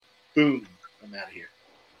Boom. I'm out of here.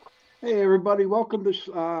 Hey everybody, welcome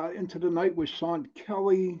to Into the Night with Sean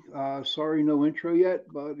Kelly. Sorry, no intro yet,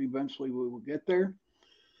 but eventually we will get there.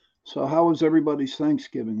 So, how was everybody's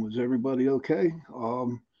Thanksgiving? Was everybody okay?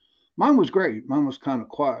 Mine was great. Mine was kind of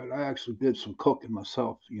quiet. I actually did some cooking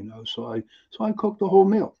myself, so I cooked the whole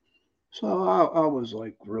meal. So I was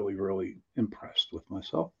like really impressed with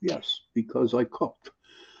myself. Yes, because I cooked,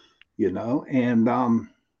 and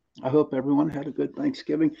I hope everyone had a good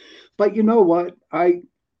Thanksgiving. But you know what? I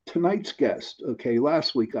tonight's guest. Okay,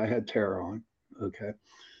 last week I had Tara on. Okay,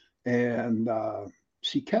 and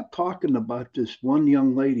she kept talking about this one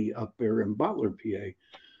young lady up there in Butler, PA,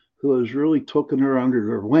 who has really taken her under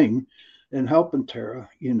her wing and helping Tara.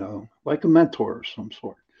 Like a mentor of some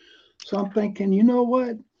sort. So I'm thinking, you know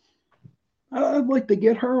what? I'd like to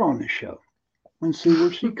get her on the show and see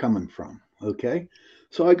where she's coming from. Okay,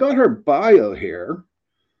 so I got her bio here.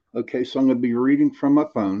 Okay, so I'm going to be reading from my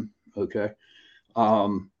phone. Okay.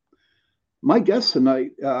 Um, my guest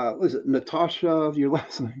tonight, was it Natasha, your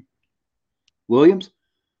last name? Williams?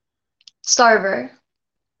 Starver.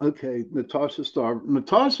 Okay, Natasha Star.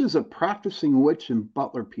 Natasha is a practicing witch in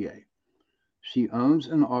Butler, PA. She owns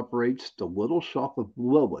and operates the Little Shop of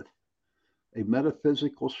Lilith, a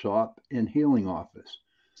metaphysical shop and healing office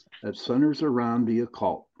that centers around the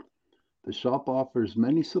occult. The shop offers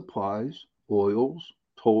many supplies, oils,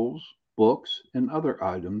 tools, books, and other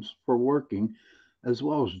items for working, as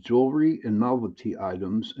well as jewelry and novelty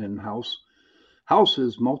items and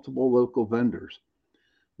houses multiple local vendors.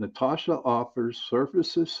 Natasha offers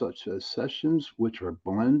services such as sessions which are a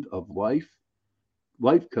blend of life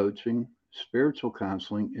coaching, spiritual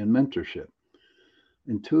counseling, and mentorship,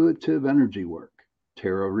 intuitive energy work,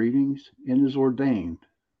 tarot readings, and is ordained.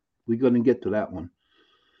 We're going to get to that one.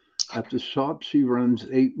 At the shop, she runs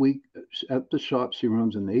 8 week. At the shop, she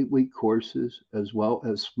runs an 8 week courses as well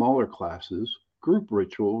as smaller classes, group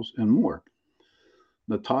rituals, and more.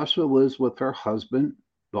 Natasha lives with her husband,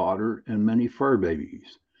 daughter, and many fur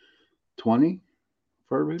babies. 20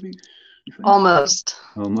 fur babies, you think? Almost.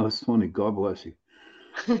 Almost 20. God bless you.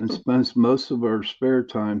 And spends most of her spare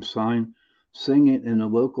time singing in a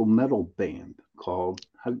local metal band called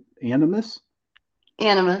Animus.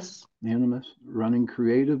 Animus. Animus, running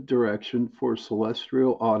creative direction for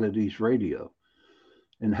Celestial Oddities Radio,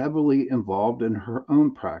 and heavily involved in her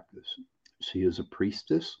own practice. She is a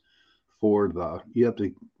priestess for you have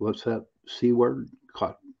to, what's that C word?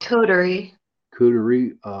 Coterie.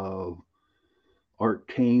 Coterie of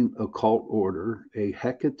Arcane Occult Order, a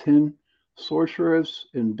Hecaton sorceress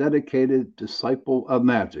and dedicated disciple of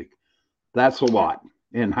magic. That's a lot.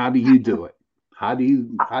 And how do you do it? How do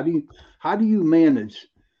you manage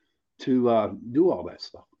to do all that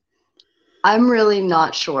stuff? I'm really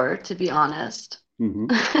not sure, to be honest. Hmm.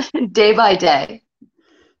 Day by day.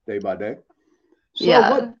 Day by day. So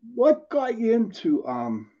Yeah. what got you into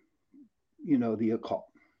the occult?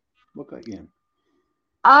 What got you in?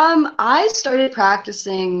 I started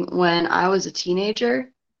practicing when I was a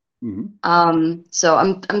teenager. Hmm. So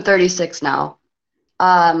I'm 36 now.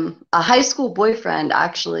 A high school boyfriend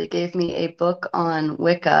actually gave me a book on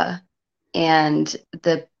Wicca, and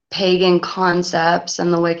the pagan concepts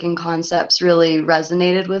and the Wiccan concepts really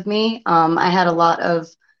resonated with me. I had a lot of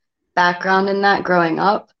background in that growing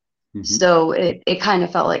up, Hmm. so it kind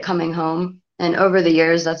of felt like coming home. And over the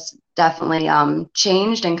years, that's definitely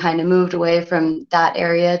changed and kind of moved away from that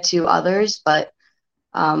area to others. But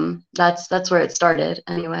that's where it started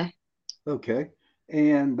anyway. Okay.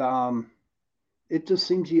 And it just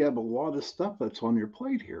seems you have a lot of stuff that's on your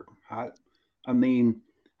plate here. I mean,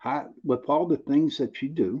 with all the things that you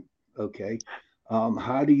do, okay,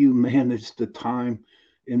 how do you manage the time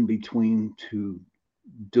in between to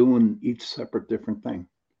doing each separate different thing?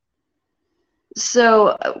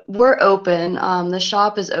 So we're open. The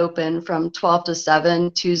shop is open from 12 to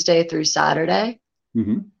 7, Tuesday through Saturday.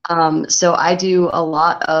 Hmm. So I do a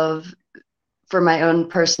lot of, for my own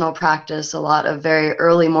personal practice, a lot of very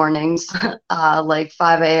early mornings, like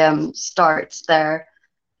 5 a.m. starts there.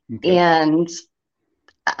 Okay. And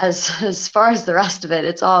as far as the rest of it,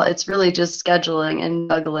 it's really just scheduling and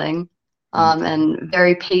juggling, Okay. and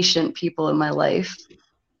very patient people in my life.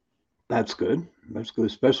 That's good. That's good,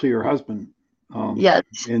 especially your husband, um, Yes,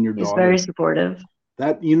 and your he's very daughter. supportive.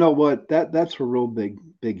 That you know what that's a real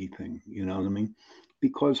biggie thing. You know what I mean?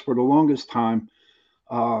 Because for the longest time,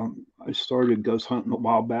 I started ghost hunting a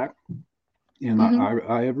while back, and Hmm.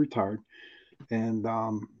 I have retired. And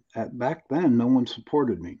at back then, no one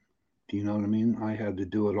supported me. Do you know what I mean? I had to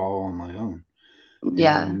do it all on my own.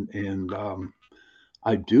 Yeah. And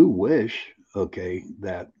I do wish, okay,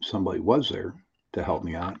 that somebody was there to help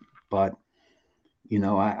me out. But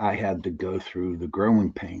I had to go through the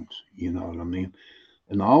growing pains. You know what I mean?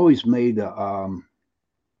 And I always made I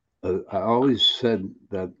always said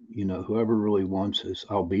that, whoever really wants this,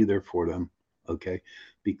 I'll be there for them. Okay.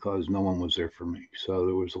 Because no one was there for me. So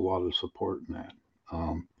there was a lot of support in that.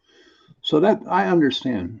 Um, so that I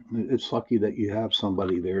understand. It's lucky that you have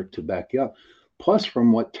somebody there to back you up. Plus,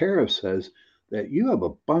 from what Tara says, that you have a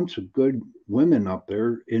bunch of good women up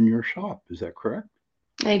there in your shop. Is that correct?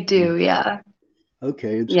 I do, yeah.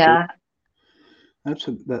 Okay, it's good. Yeah.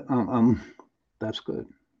 That's good.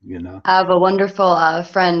 You know. I have a wonderful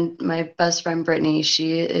friend, my best friend Brittany.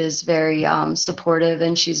 She is very supportive,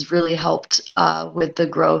 and she's really helped with the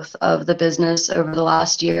growth of the business over the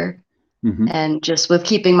last year, Hmm. and just with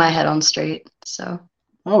keeping my head on straight. So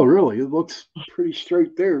Oh, really? It looks pretty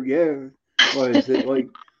straight there. Yeah. Well, is it like?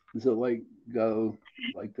 Is it like go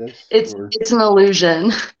like this or? it's an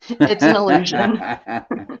illusion. It's an illusion.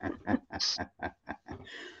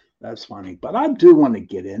 That's funny. But I do want to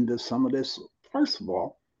get into some of this. First of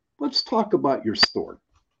all, let's talk about your store.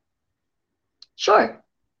 Sure.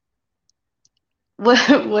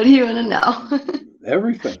 What do you want to know?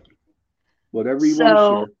 Everything, whatever you want to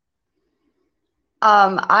So, share.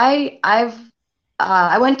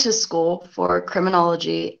 I went to school for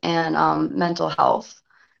criminology and mental health.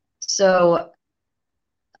 So,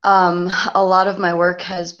 a lot of my work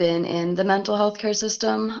has been in the mental health care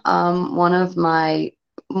system. One of my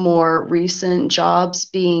more recent jobs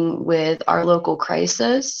being with our local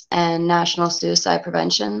crisis and National Suicide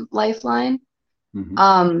Prevention Lifeline.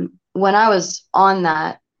 Hmm. When I was on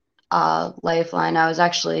that Lifeline, I was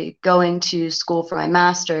actually going to school for my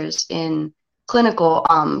master's in clinical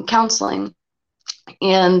counseling.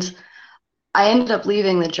 And I ended up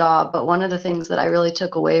leaving the job, but one of the things that I really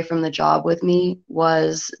took away from the job with me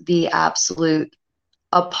was the absolute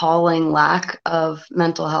appalling lack of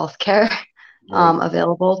mental health care Right.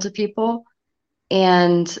 available to people.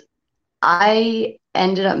 And I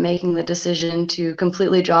ended up making the decision to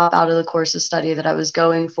completely drop out of the course of study that I was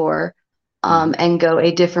going for, Hmm. and go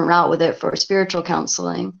a different route with it for spiritual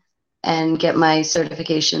counseling and get my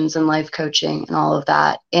certifications in life coaching and all of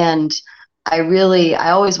that. And I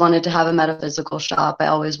always wanted to have a metaphysical shop. I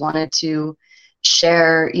always wanted to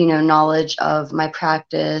share, knowledge of my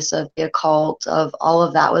practice, of the occult, of all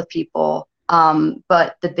of that with people.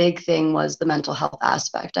 But the big thing was the mental health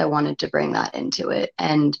aspect. I wanted to bring that into it.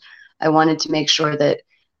 And I wanted to make sure that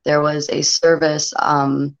there was a service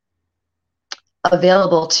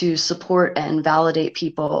available to support and validate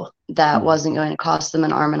people that Hmm. wasn't going to cost them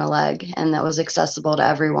an arm and a leg, and that was accessible to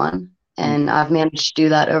everyone. And Okay. I've managed to do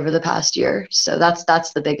that over the past year. So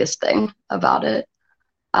that's the biggest thing about it.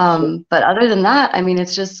 So, But other than that, I mean,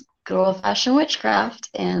 it's just good old fashioned witchcraft,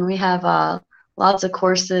 and we have lots of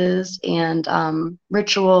courses and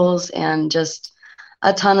rituals and just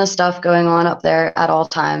a ton of stuff going on up there at all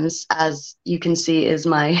times, as you can see is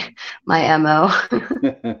my MO.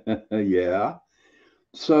 yeah.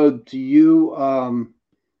 So, do you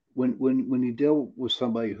when you deal with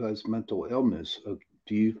somebody who has mental illness,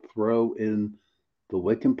 do you throw in the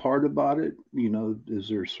Wiccan part about it? Is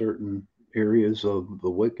there certain areas of the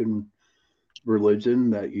Wiccan religion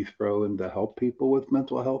that you throw in to help people with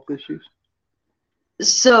mental health issues?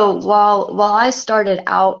 So while I started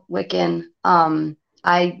out Wiccan,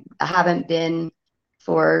 I haven't been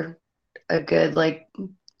for a good like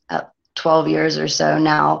 12 years or so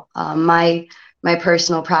now. My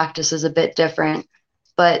personal practice is a bit different,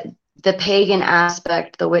 but the pagan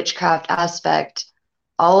aspect, the witchcraft aspect,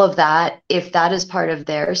 all of that, if that is part of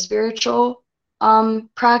their spiritual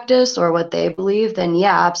practice or what they believe, then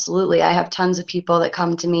yeah, absolutely. I have tons of people that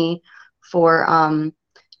come to me for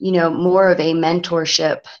more of a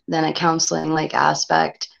mentorship than a counseling like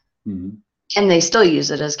aspect, Hmm. and they still use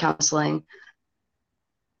it as counseling.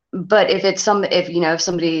 But if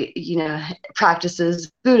somebody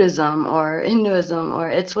practices Buddhism or Hinduism, or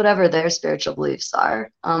it's whatever their spiritual beliefs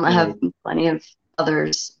are, I Right. have plenty of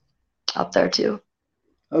others up there too.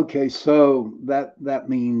 Okay, so that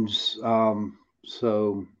means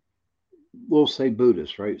so we'll say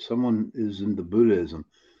Buddhist, right? Someone is into Buddhism.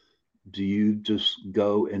 Do you just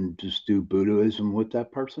go and just do Buddhism with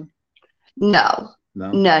that person? No,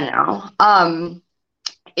 No. no, no.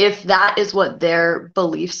 If that is what their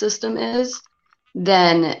belief system is,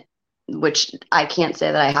 then, which I can't say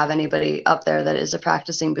that I have anybody up there that is a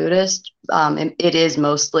practicing Buddhist. It is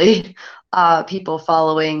mostly people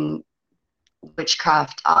following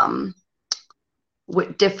witchcraft,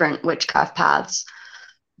 different witchcraft paths.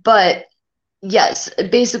 But yes,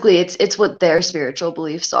 basically, it's what their spiritual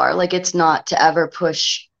beliefs are. Like, it's not to ever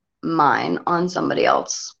push mine on somebody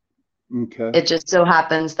else. Okay. It just so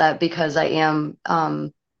happens that because I am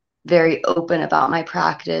very open about my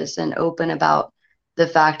practice and open about the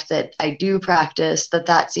fact that I do practice,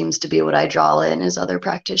 that seems to be what I draw in as other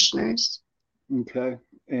practitioners. Okay.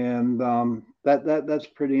 And that's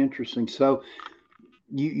pretty interesting. So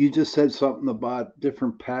you just said something about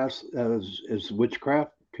different paths as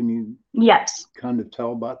witchcraft. Can you Yes. kind of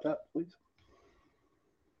tell about that, please?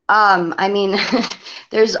 I mean,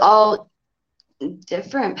 there's all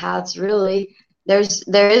different paths really. There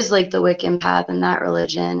is like the Wiccan path in that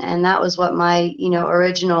religion, and that was what my,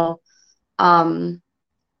 original um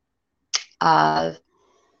uh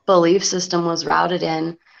belief system was routed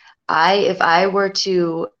in. If I were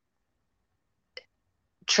to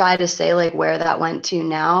try to say like where that went to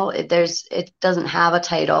now, it doesn't have a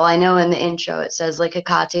title. I know in the intro it says like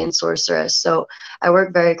Hecate and sorceress. So I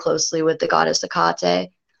work very closely with the goddess Hecate. Okay.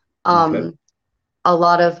 Um, a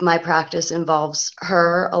lot of my practice involves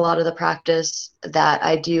her. A lot of the practice that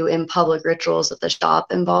I do in public rituals at the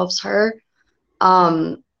shop involves her.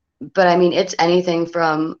 But I mean, it's anything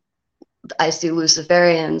from I see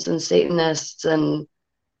Luciferians and Satanists and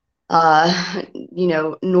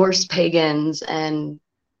Norse pagans and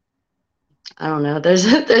I don't know. There's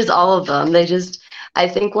there's all of them. I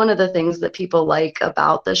think one of the things that people like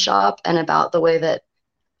about the shop and about the way that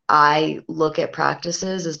I look at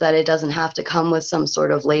practices is that it doesn't have to come with some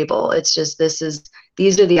sort of label. It's just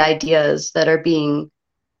these are the ideas that are being,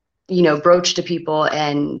 broached to people,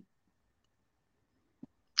 and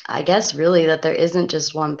I guess really that there isn't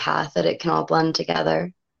just one path that it can all blend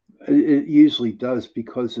together. It usually does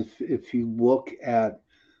because if you look at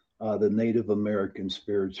the Native American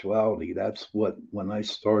spirituality, that's what when I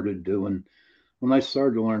started to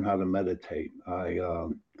learn how to meditate, I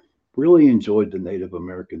really enjoyed the Native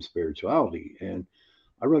American spirituality, and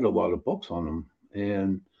I read a lot of books on them,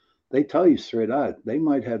 and they tell you straight out they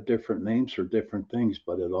might have different names for different things,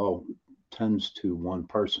 but it all tends to one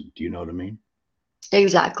person. Do you know what I mean?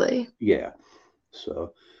 Exactly. Yeah.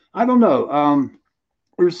 So I don't know.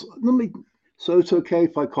 There's let me. So it's okay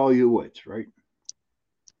if I call you a witch, right?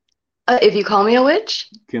 If you call me a witch,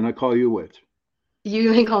 Can I call you a witch?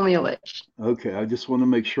 you may call me a witch. Okay, I just want to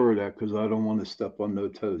make sure of that because I don't want to step on no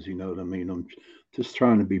toes. You know what I mean? I'm just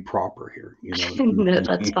trying to be proper here. You No, know.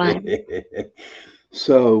 that's fine.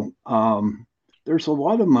 So there's a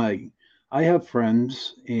lot of I have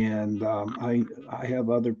friends and I have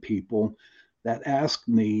other people that ask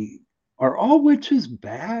me, are all witches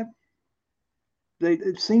bad?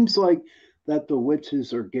 It seems like that the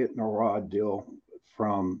witches are getting a raw deal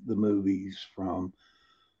from the movies, from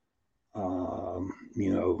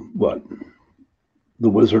what, the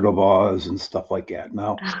Wizard of Oz and stuff like that.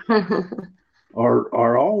 Now,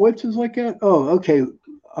 are all witches like that? Oh, okay.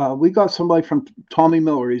 We got somebody from Tommy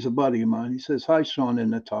Miller. He's a buddy of mine. He says, "Hi, Sean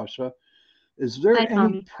and Natasha. Is Hi, there any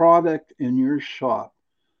Tommy. product in your shop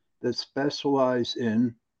that specialize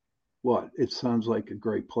in what? It sounds like a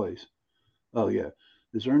great place. Oh yeah.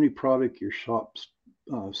 Is there any product your shop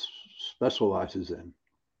uh, specializes in?"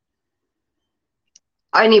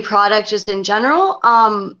 Any product just in general?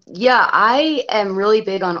 Yeah, I am really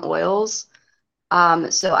big on oils.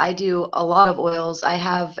 So I do a lot of oils. I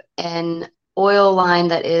have an oil line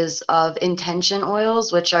that is of intention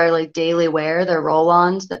oils, which are like daily wear. They're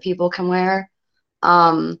roll-ons that people can wear.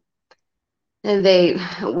 Um, and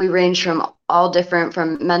we range from all different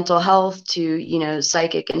from mental health to,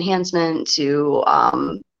 psychic enhancement to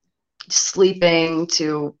sleeping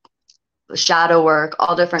to shadow work,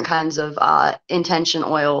 all different kinds of intention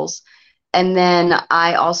oils. And then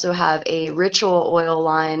I also have a ritual oil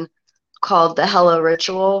line called the Hello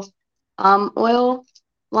Ritual oil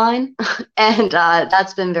line. And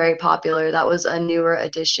that's been very popular. That was a newer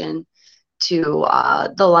addition to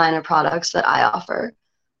the line of products that I offer.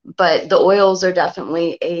 But the oils are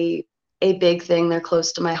definitely a big thing. They're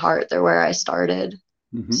close to my heart. They're where I started.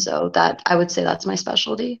 Mm-hmm. So that I would say that's my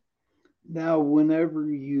specialty. Now, whenever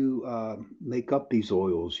you make up these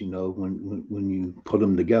oils, when you put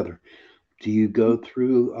them together, do you go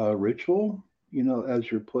through a ritual? As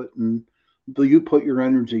you're putting, do you put your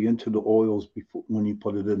energy into the oils before when you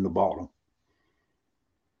put it in the bottle?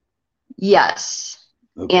 Yes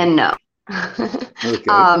Okay. and no. Okay.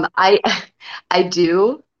 I I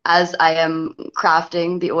do as I am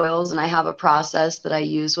crafting the oils and I have a process that I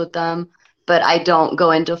use with them, but I don't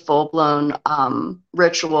go into full-blown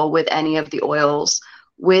ritual with any of the oils,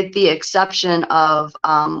 with the exception of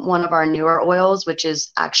one of our newer oils, which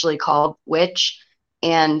is actually called Witch.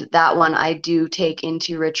 And that one I do take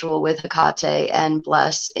into ritual with Hecate and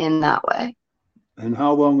bless in that way. And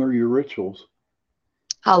how long are your rituals?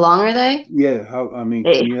 How long are they? Yeah. How, I mean,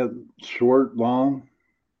 can They you have short, long?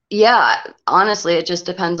 Yeah, honestly, it just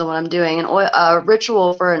depends on what I'm doing. An oil, a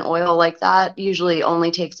ritual for an oil like that usually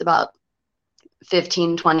only takes about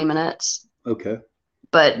 15, 20 minutes. Okay.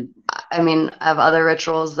 But I mean, I have other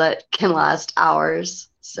rituals that can last hours.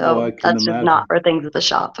 Oh, I So can that's just not imagine. for things at the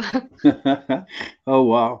shop. Oh,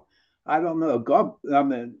 wow. I don't know. God, I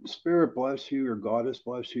mean, spirit bless you or goddess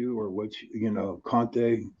bless you or which,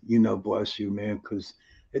 Conte, bless you, man, because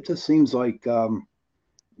it just seems like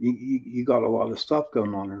you got a lot of stuff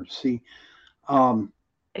going on there. See, um,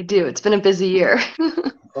 I do. It's been a busy year.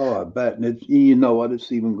 oh, I bet. And you know what?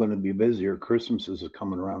 It's even going to be busier. Christmas is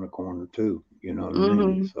coming around the corner too. You know what I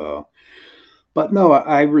mean? Hmm. So, but no,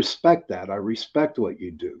 I respect that. I respect what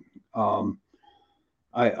you do. Um,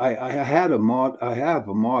 I had a mod. I have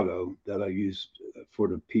a motto that I used for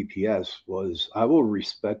the PPS was I will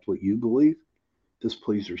respect what you believe. Just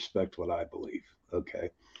please respect what I believe. Okay.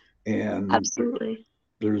 And Absolutely.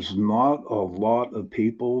 there's not a lot of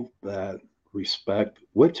people that respect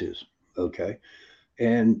witches. Okay.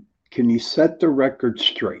 And can you set the record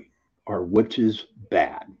straight? Are witches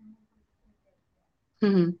bad?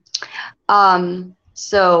 Hmm.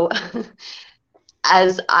 So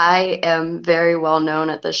as I am very well known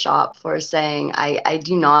at the shop for saying I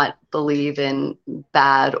do not believe in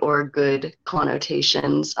bad or good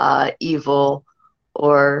connotations, evil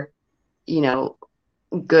or, you know,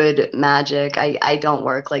 good magic. I don't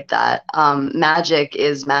work like that. Magic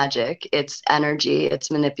is magic. It's energy,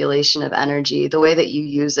 it's manipulation of energy. The way that you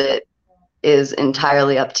use it is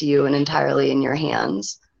entirely up to you and entirely in your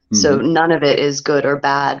hands. So Mm-hmm. none of it is good or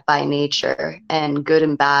bad by nature, and good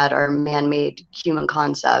and bad are man-made human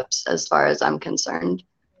concepts as far as I'm concerned.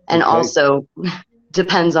 And Okay. also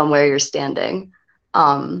depends on where you're standing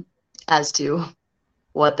um, as to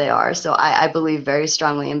what they are. So I believe very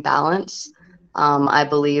strongly in balance. I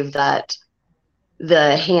believe that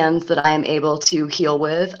the hands that I am able to heal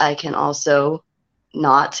with, I can also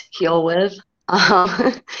not heal with.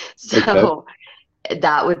 Um, Okay. so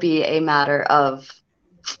that would be a matter of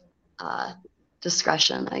uh,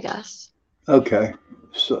 discretion, I guess. Okay.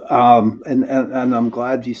 So, and I'm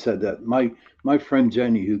glad you said that. My friend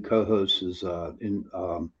Jenny, who co-hosts, is in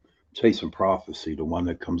Chasing Prophecy, the one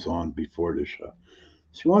that comes on before the show.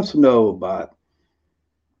 She wants to know about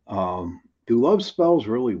do love spells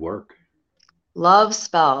really work? Love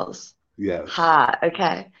spells. Yes. Ha,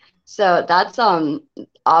 okay. So that's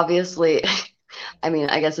obviously I mean,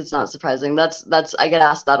 I guess it's not surprising. That's I get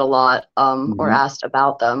asked that a lot or Hmm. asked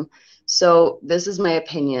about them. So this is my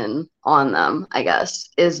opinion on them, I guess,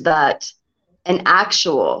 is that an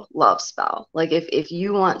actual love spell, like if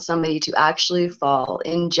you want somebody to actually fall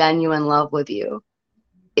in genuine love with you,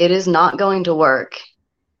 it is not going to work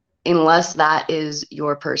unless that is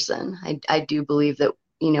your person. I do believe that,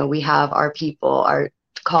 we have our people, our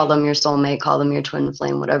call them your soulmate, call them your twin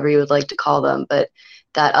flame, whatever you would like to call them, but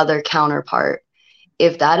that other counterpart,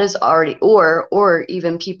 if that is already, or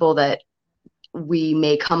even people that we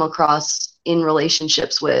may come across in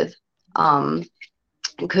relationships with, um,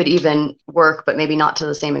 could even work, but maybe not to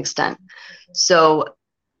the same extent. So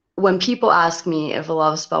when people ask me if a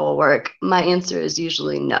love spell will work, my answer is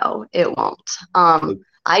usually no, it won't.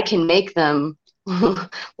 I can make them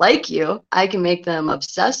like you. I can make them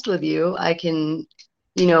obsessed with you. I can,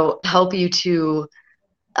 help you to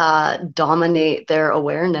dominate their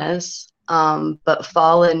awareness. But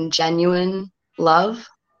fall in genuine love,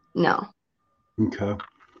 no. Okay.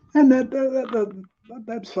 And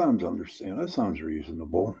that sounds understandable. That sounds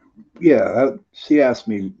reasonable. Yeah. She asked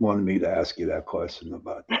me, wanted me to ask you that question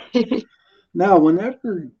about that. Now,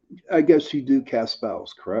 whenever I guess you do cast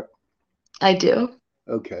spells, correct? I do.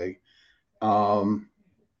 Okay. Um,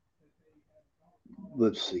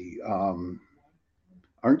 let's see.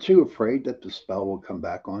 Aren't you afraid that the spell will come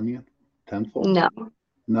back on you tenfold? No.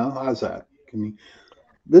 No, how's that? Can you?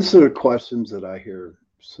 These are the questions that I hear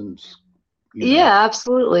since you know. Yeah,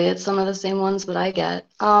 absolutely. It's some of the same ones that I get.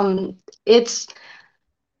 It's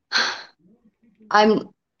I'm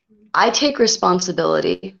I take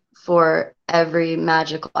responsibility for every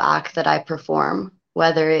magical act that I perform,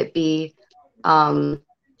 whether it be, um,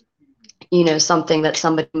 something that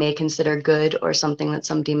somebody may consider good or something that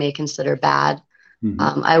somebody may consider bad. Hmm.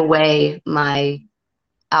 I weigh my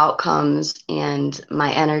outcomes and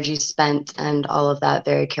my energy spent and all of that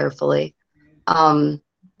very carefully. Um,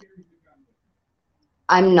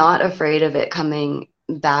 I'm not afraid of it coming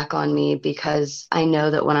back on me because I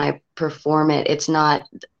know that when I perform it, it's not,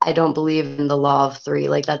 I don't believe in the law of three.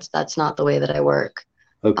 Like that's not the way that I work.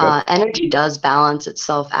 Okay. Energy does balance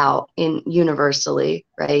itself out in universally,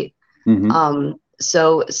 right? Hmm.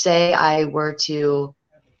 So say I were to,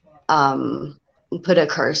 um, put a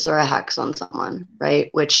curse or a hex on someone, right?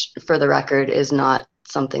 Which, for the record, is not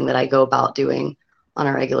something that I go about doing on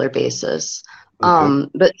a regular basis. Okay.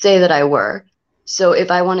 But say that I were. So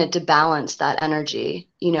if I wanted to balance that energy,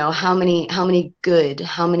 how many good,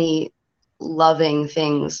 how many loving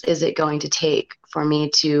things is it going to take for me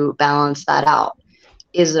to balance that out?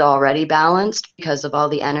 Is it already balanced because of all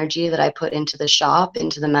the energy that I put into the shop,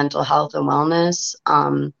 into the mental health and wellness,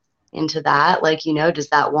 into that? Like, does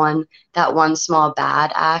that one small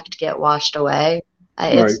bad act get washed away?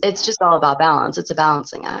 Right. It's just all about balance. It's a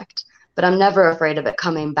balancing act, but I'm never afraid of it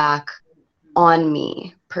coming back on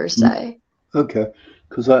me per se. Okay.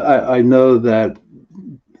 Because I know that,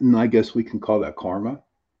 and I guess we can call that karma,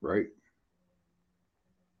 right?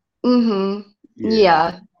 Mm-hmm. Yeah.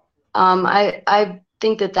 Yeah. I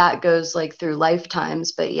think that goes like through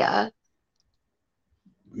lifetimes, but yeah.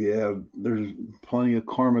 Yeah. There's plenty of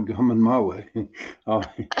karma coming my way. I,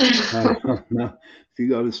 I don't know. If you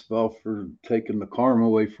got a spell for taking the karma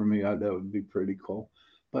away from me, that would be pretty cool.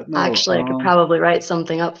 But no, Actually, I could probably write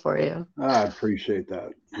something up for you. I appreciate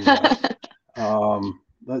that. Yeah.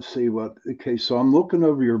 Let's see what. Okay, so I'm looking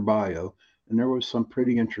over your bio, and there was some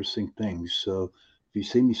pretty interesting things. So if you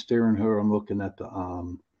see me staring here, I'm looking at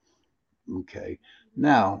the. Okay,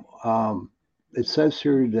 now it says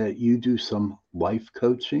here that you do some life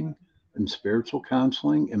coaching and spiritual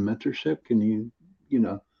counseling and mentorship. Can you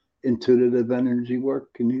know, intuitive energy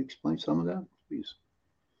work? Can you explain some of that, please?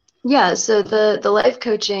 Yeah, so the life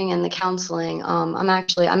coaching and the counseling,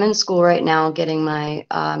 I'm in school right now getting my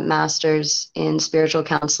master's in spiritual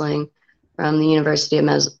counseling from the University of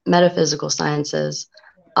Metaphysical Sciences.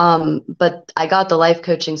 But I got the life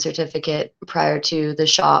coaching certificate prior to the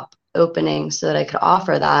shop opening so that I could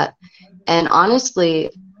offer that. And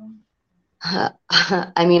honestly,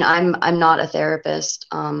 I mean, I'm not a therapist,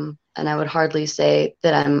 and I would hardly say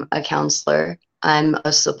that I'm a counselor. I'm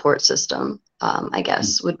a support system, I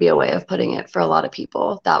guess would be a way of putting it for a lot of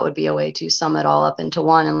people. That would be a way to sum it all up into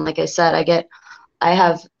one. And like I said, I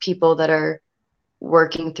have people that are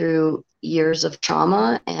working through years of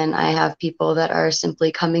trauma, and I have people that are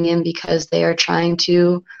simply coming in because they are trying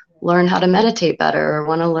to learn how to meditate better or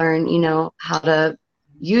want to learn, how to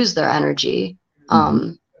use their energy. Mm-hmm.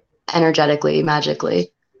 Um, Energetically,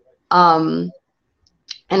 magically. Um,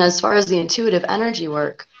 and as far as the intuitive energy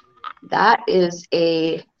work, that is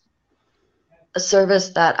a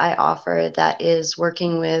service that I offer that is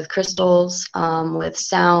working with crystals, with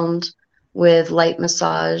sound, with light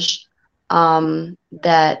massage,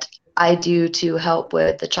 that I do to help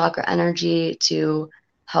with the chakra energy, to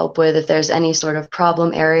help with if there's any sort of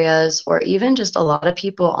problem areas, or even just a lot of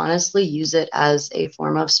people honestly use it as a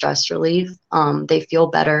form of stress relief. They feel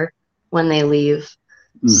better when they leave.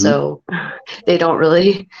 Mm-hmm. So they don't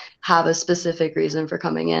really have a specific reason for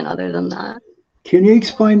coming in other than that. Can you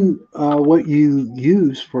explain what you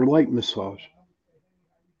use for light massage?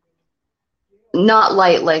 Not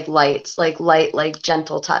light like lights, like light like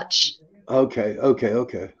gentle touch. Okay, okay,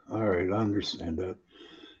 okay. All right, I understand that.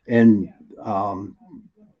 And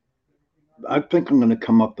I think I'm going to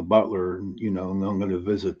come up to Butler, and I'm going to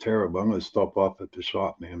visit Tara, but I'm going to stop off at the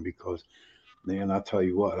shop, man, because, man, I tell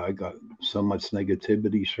you what, I got so much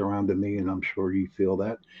negativity surrounding me, and I'm sure you feel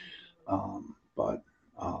that. But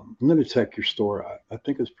I'm going to check your store out. I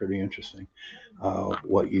think it's pretty interesting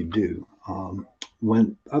what you do.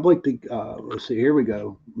 When I'd like to, let's see, here we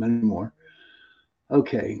go, many more.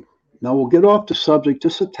 Okay, now we'll get off the subject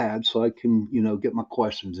just a tad so I can, get my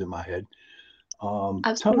questions in my head. Tell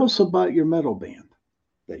us Absolutely. about your metal band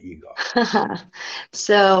that you got.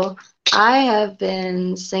 So I have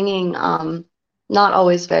been singing, not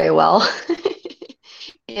always very well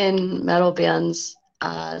in metal bands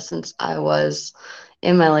since I was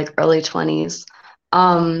in my like early 20s.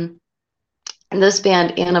 Um, and this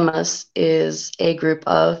band, Animus, is a group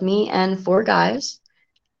of me and four guys,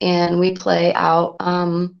 and we play out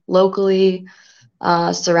locally,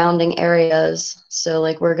 surrounding areas. So,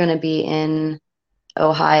 like, we're going to be in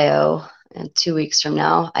Ohio in 2 weeks from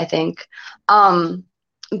now, I think. Um,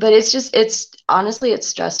 but it's honestly, it's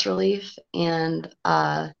stress relief. And,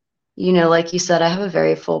 like you said, I have a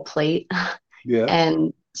very full plate. Yeah.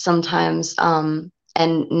 And sometimes,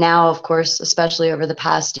 and now, of course, especially over the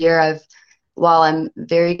past year, while I'm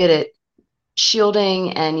very good at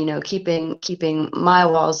shielding and keeping my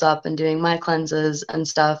walls up and doing my cleanses and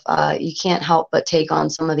stuff, you can't help but take on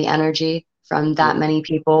some of the energy from that many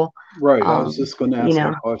people. Right. I was um just going to you ask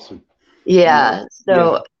know that question. Yeah. yeah, Yeah.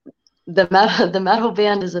 so the metal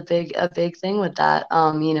band is a big thing with that.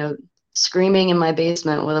 Screaming in my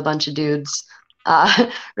basement with a bunch of dudes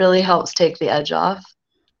really helps take the edge off.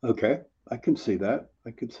 Okay. I can see that.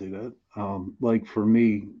 I could see that. Like for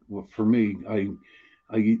me, well, for me, I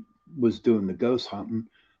was doing the ghost hunting,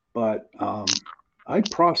 but I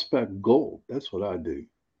prospect gold. That's what I do,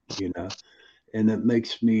 you know. And it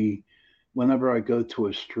makes me, whenever I go to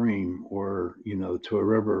a stream or to a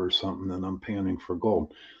river or something, and I'm panning for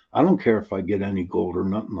gold. I don't care if I get any gold or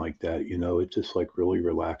nothing like that. It just like really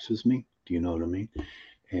relaxes me. Do you know what I mean?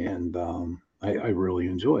 And I really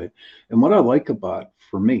enjoy it. And what I like about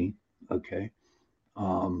for me, okay,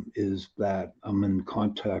 is that I'm in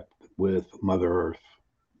contact with Mother Earth,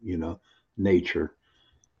 you know, nature.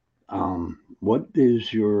 What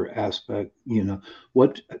is your aspect?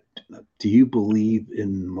 What do you believe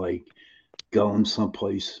in, like going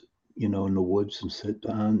someplace, in the woods and sit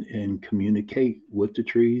down and communicate with the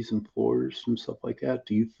trees and forests and stuff like that?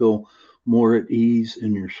 Do you feel more at ease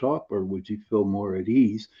in your shop, or would you feel more at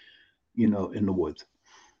ease, in the woods?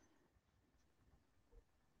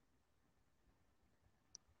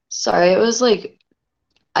 Sorry, it was like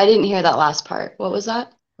I didn't hear that last part. What was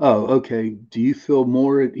that? Oh, okay. Do you feel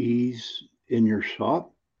more at ease in your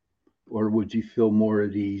shop, or would you feel more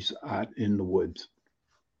at ease out in the woods?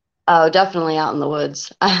 Oh, definitely out in the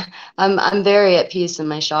woods. I'm very at peace in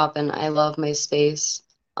my shop and I love my space.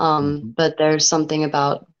 Hmm. But there's something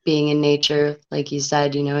about being in nature, like you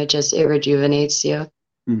said, it rejuvenates you.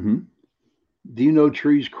 Hmm. Do you know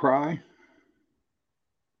trees cry?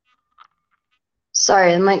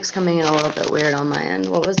 Sorry, the mic's coming in a little bit weird on my end.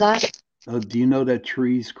 What was that? Do you know that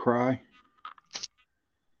trees cry?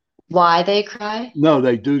 Why they cry? No,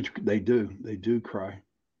 they do. They do. They do cry.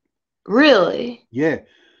 Really? Yeah.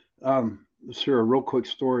 Let's share a real quick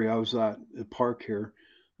story. I was at a park here.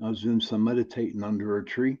 I was doing some meditating under a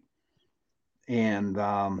tree, and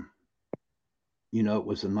it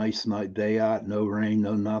was a nice night day out, no rain,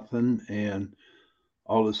 no nothing, and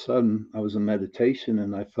all of a sudden I was in meditation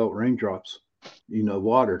and I felt raindrops,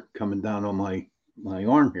 water coming down on my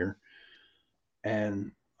arm here,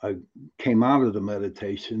 and I came out of the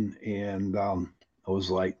meditation and I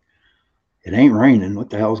was like, it ain't raining. What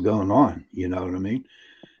the hell's going on? You know what I mean?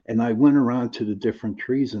 And I went around to the different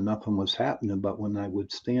trees and nothing was happening. But when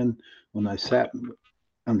I sat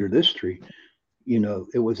under this tree,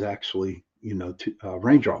 it was actually,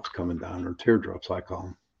 raindrops coming down, or teardrops, I call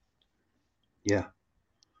them. Yeah.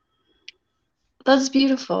 That's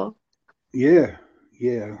beautiful. Yeah.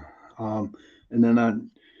 Yeah. Um, and then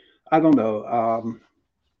I don't know.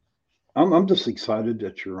 I'm just excited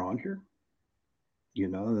that you're on here,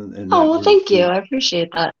 and Oh, that well, thank you. I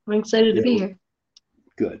appreciate that. I'm excited to yeah, be here.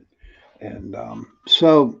 good. And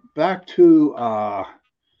so back to,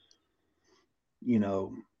 you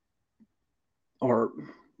know, or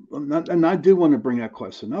and I do want to bring that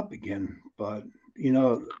question up again, but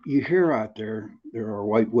you hear out there are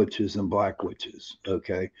white witches and black witches.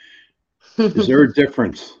 Okay, is there a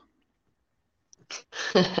difference?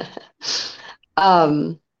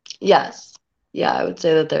 Um, yes. Yeah, I would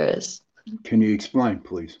say that there is. Can you explain,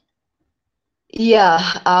 please?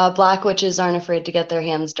 Yeah, black witches aren't afraid to get their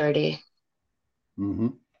hands dirty. Hmm.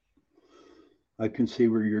 I can see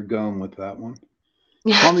where you're going with that one.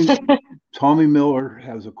 Tommy Tommy Miller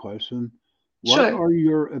has a question. What Sure. are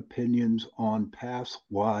your opinions on past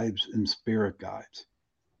lives and spirit guides?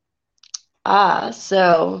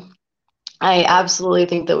 So I absolutely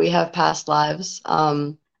think that we have past lives.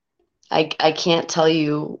 I can't tell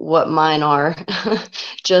you what mine are,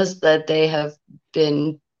 just that they have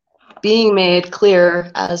been being made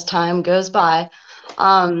clear as time goes by.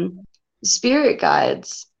 Um, Spirit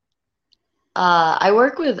guides. I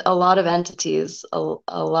work with a lot of entities, a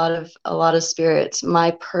lot of spirits.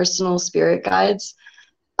 My personal spirit guides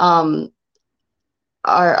um,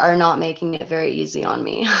 are not making it very easy on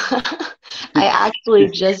me. I actually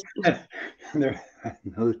just I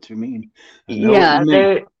know what you mean. I know what you yeah,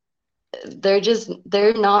 mean.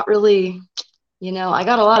 they're not really, I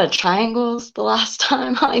got a lot of triangles the last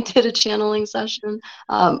time I did a channeling session.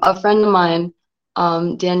 A friend of mine,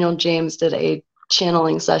 Daniel James, did a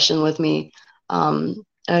channeling session with me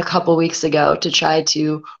a couple weeks ago to try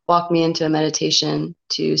to walk me into a meditation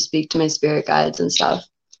to speak to my spirit guides and stuff.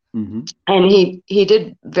 Hmm. And he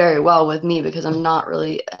did very well with me because I'm not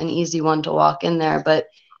really an easy one to walk in there. But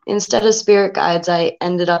instead of spirit guides, I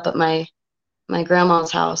ended up at my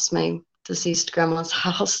grandma's house, my deceased grandma's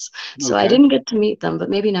house. So I Okay. didn't get to meet them, but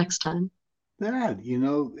maybe next time. That,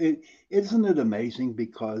 isn't it amazing,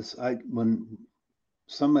 because when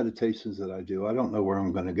some meditations that I do, I don't know where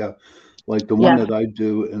I'm going to go. Like the one Yeah. that I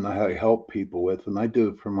do and I help people with, and I do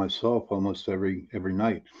it for myself almost every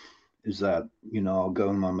night, is that, I'll go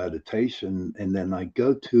in my meditation and then I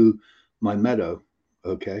go to my meadow,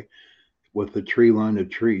 okay, with a tree line of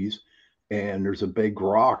trees. and there's a big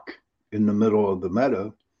rock in the middle of the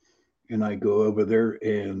meadow. And I go over there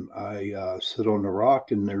and I sit on the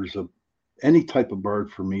rock, and there's any type of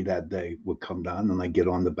bird for me that day would come down, and I get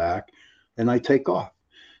on the back and I take off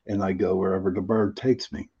and I go wherever the bird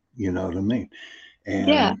takes me. You know what I mean?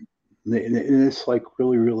 Yeah. And it's like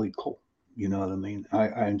really, really cool. You know what I mean?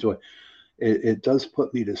 I enjoy it. It does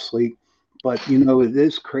put me to sleep, but it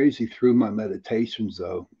is crazy through my meditations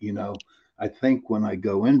though. I think when I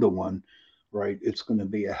go into one, right, it's going to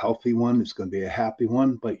be a healthy one. It's going to be a happy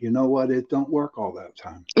one, but you know what? It don't work all that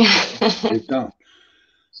time. It don't.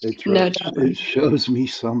 No, It definitely. shows me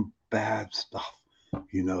some bad stuff.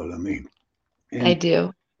 You know what I mean? I And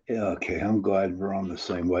do. yeah, okay, I'm glad we're on the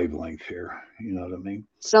same wavelength here. You know what I mean?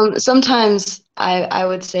 Sometimes I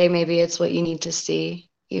would say maybe it's what you need to see,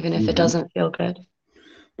 even if it Hmm. doesn't feel good.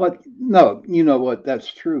 But no, you know what?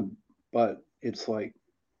 That's true. But it's like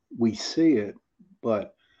we see it,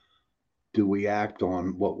 but do we act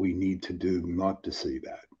on what we need to do not to see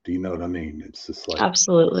that? Do you know what I mean? It's just like,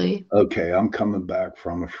 Absolutely. okay, I'm coming back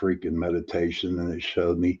from a freaking meditation, and it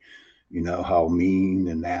showed me, how mean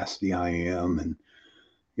and nasty I am. And,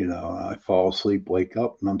 I fall asleep, wake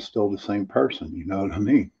up, and I'm still the same person. You know what I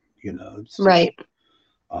mean? It's just, Right.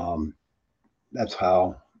 um, that's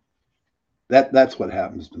how, that's what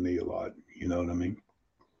happens to me a lot. You know what I mean?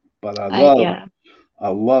 But Yeah. I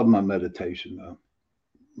love my meditation though.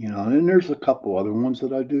 And there's a couple other ones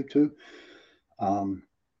that I do too, um,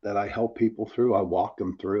 that I help people through. I walk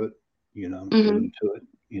them through it, get Hmm. them to it,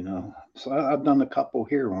 So I've done a couple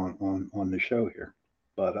here on the show here,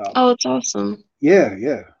 but Oh, it's awesome. yeah,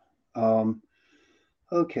 yeah. Um,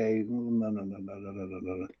 okay, no, no, no, no, no, no,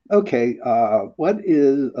 no, no. Okay, what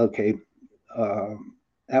is okay? Uh,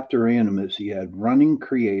 After Animus, he had running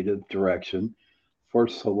creative direction for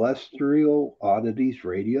Celestial Oddities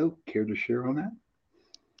Radio. Care to share on that?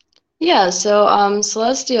 Yeah, so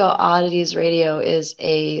Celestial Oddities Radio is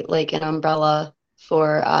a like an umbrella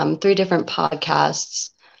for three different podcasts.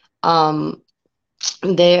 Um,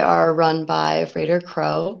 they are run by Frater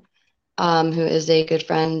Crow, who is a good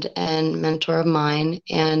friend and mentor of mine.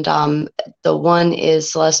 And the one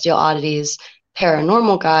is Celestial Oddities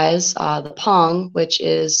Paranormal Guys, the Pong, which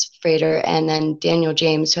is Frater, and then Daniel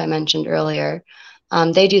James, who I mentioned earlier.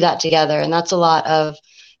 They do that together, and that's a lot of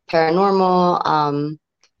paranormal,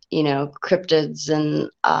 cryptids and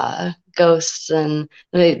ghosts. And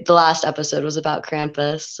the last episode was about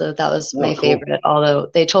Krampus, so that was Oh, my cool. favorite. Although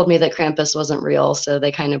they told me that Krampus wasn't real, so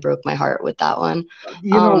they kind of broke my heart with that one.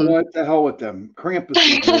 You know Um, what? The hell with them. Krampus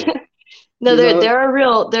is real. no, You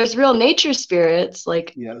know, there's real nature spirits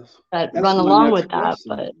like yes. that That's run my along next with that,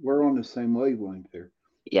 question. but We're on the same wavelength here.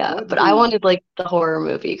 yeah, What but I is wanted like the horror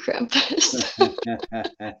movie Krampus.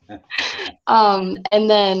 And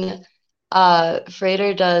then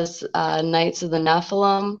Frater does Knights of the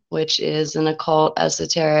Nephilim, which is an occult,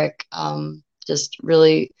 esoteric, just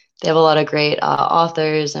really, they have a lot of great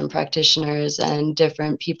authors and practitioners and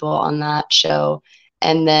different people on that show.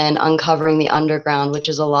 And then Uncovering the Underground, which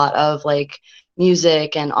is a lot of like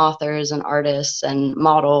music and authors and artists and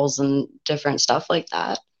models and different stuff like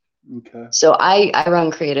that. okay? So I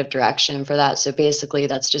run creative direction for that. So basically,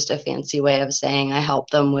 that's just a fancy way of saying I help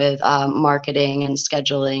them with marketing and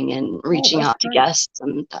scheduling and Oh, reaching that's out to great. guests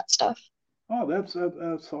and that stuff. Oh, that's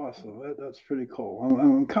awesome. That's pretty cool.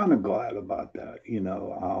 I'm kind of glad about that,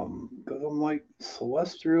 because I'm like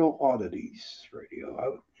Celestial Oddities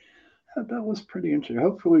Radio. That was pretty interesting.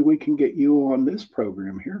 Hopefully, we can get you on this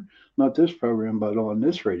program here, not this program, but on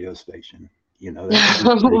this radio station. That would be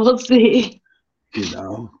pretty, We'll see.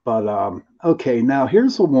 But okay, now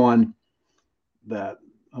here's the one that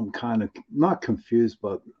I'm kind of not confused,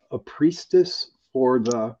 but a priestess for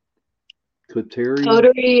the Kateri.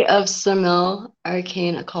 Coterie of Samil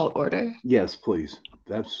Arcane Occult Order. Yes, please.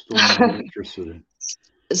 That's the one I'm interested in.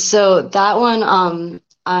 So that one, I'm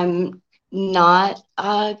not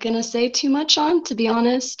gonna say too much on, to be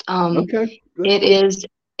honest. Okay, that's It cool. is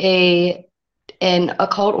a an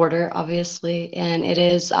occult order, obviously, and it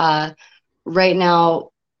is right now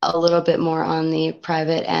a little bit more on the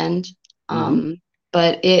private end. Hmm.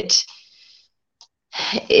 But it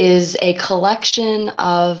is a collection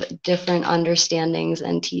of different understandings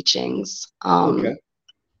and teachings, Okay,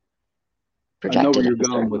 I know where projected you're at a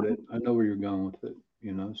going certain with way. it. I know where you're going with it.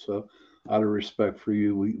 So out of respect for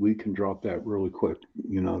you, we can drop that really quick.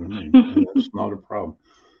 You know what I mean? And that's not a problem.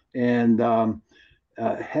 And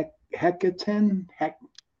Hecatan,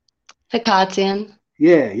 Hecatian.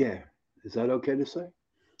 yeah, yeah. Is that okay to say?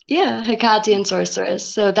 Yeah, Hecatian sorceress.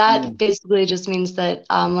 So Yeah. that basically just means that,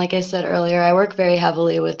 like I said earlier, I work very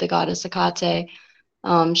heavily with the goddess Hecate.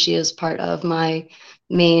 She is part of my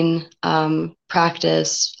main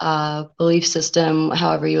practice, belief system,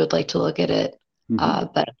 however you would like to look at it. Hmm.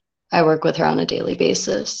 But I work with her on a daily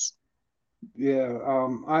basis. Yeah,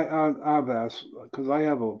 I've asked because I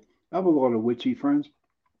have a lot of witchy friends,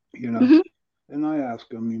 you know, Hmm. and I ask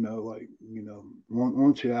them, like,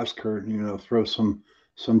 won't you ask her, throw some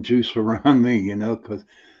juice around me, because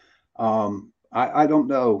I don't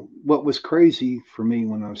know what was crazy for me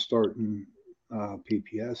when I was starting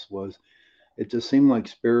PPS was it just seemed like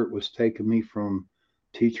spirit was taking me from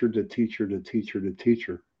teacher to teacher to teacher to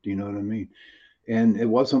teacher. Do you know what I mean? And it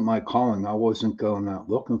wasn't my calling. I wasn't going out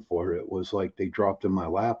looking for it. It was like they dropped in my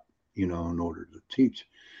lap, in order to teach.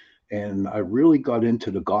 And I really got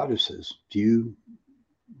into the goddesses. Do you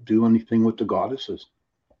do anything with the goddesses?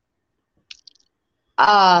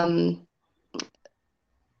 Um,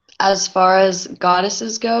 as far as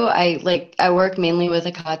goddesses go, I work mainly with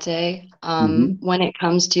Akate. Hmm. When it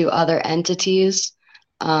comes to other entities,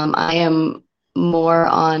 I am more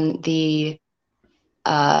on the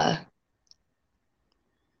uh,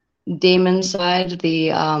 Damon side.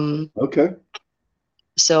 Okay.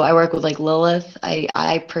 So I work with like Lilith.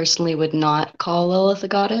 I personally would not call Lilith a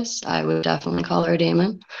goddess. I would definitely call her a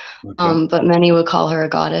daemon. Okay. But many would call her a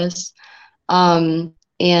goddess. And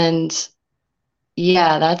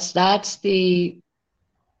yeah, that's the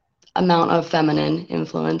amount of feminine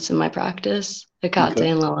influence in my practice. Hecate Okay.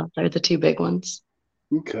 and Lilith are the two big ones.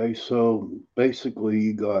 Okay. So basically,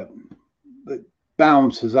 you got the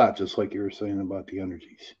balances out, just like you were saying about the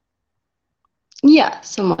energies. Yeah,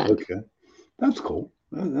 somewhat. Okay. That's cool.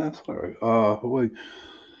 That's all right. Wait.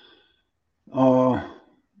 Uh,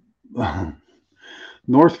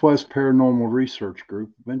 Northwest Paranormal Research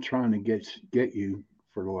Group. Been trying to get you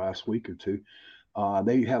for the last week or two.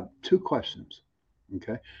 They have two questions.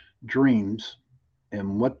 Okay, dreams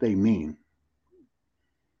and what they mean.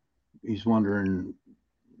 He's wondering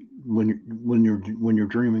when you're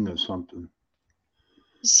dreaming of something.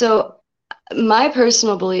 So my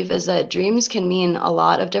personal belief is that dreams can mean a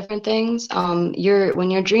lot of different things. You're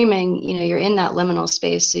when you're dreaming, you're in that liminal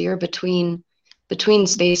space, so you're between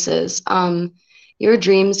spaces. Your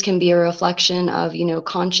dreams can be a reflection of,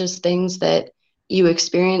 conscious things that you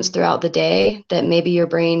experience throughout the day that maybe your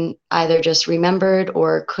brain either just remembered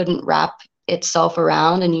or couldn't wrap itself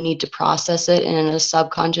around, and you need to process it in a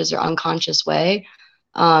subconscious or unconscious way.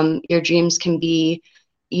 Your dreams can be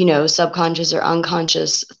subconscious or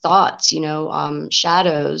unconscious thoughts,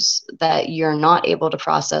 shadows that you're not able to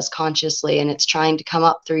process consciously. And it's trying to come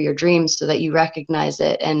up through your dreams so that you recognize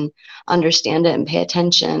it and understand it and pay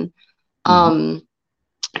attention. Hmm. Um,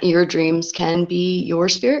 your dreams can be your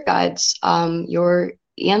spirit guides, your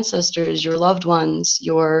ancestors, your loved ones,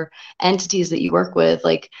 your entities that you work with.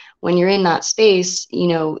 Like when you're in that space,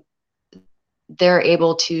 they're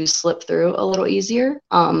able to slip through a little easier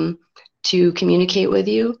to communicate with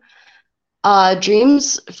you.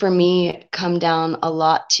 Dreams for me come down a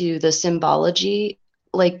lot to the symbology,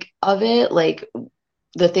 like of it, like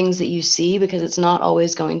the things that you see, because it's not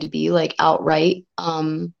always going to be like outright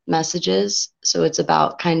messages. So it's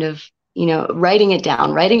about kind of, writing it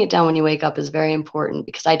down. Writing it down when you wake up is very important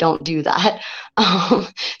because I don't do that. Um,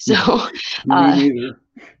 so, Me uh, neither.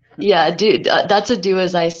 yeah, dude, that's a do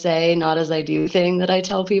as I say, not as I do thing that I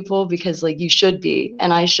tell people because like you should be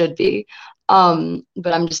and I should be.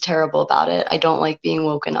 But I'm just terrible about it. I don't like being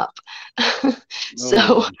woken up.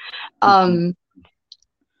 So, Oh, um,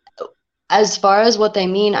 as far as what they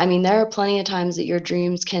mean, I mean, there are plenty of times that your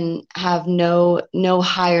dreams can have no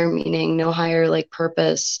higher meaning, no higher like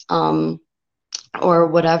purpose, or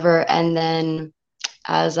whatever. And then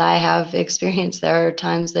as I have experienced, there are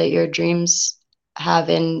times that your dreams have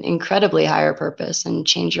an incredibly higher purpose and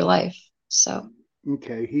change your life. So,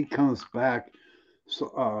 okay. He comes back.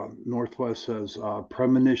 So, Northwest says,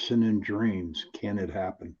 premonition in dreams. Can it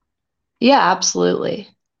happen? yeah, absolutely.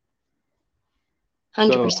 So,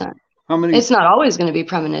 100%. how many? It's not always going to be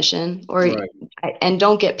premonition Right. and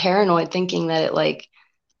don't get paranoid thinking that it like,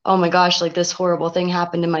 oh my gosh, like this horrible thing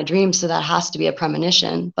happened in my dream, so that has to be a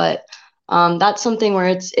premonition. But that's something where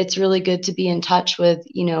it's really good to be in touch with,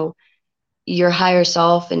 your higher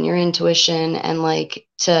self and your intuition, and like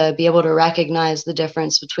to be able to recognize the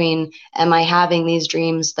difference between, am I having these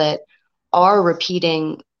dreams that are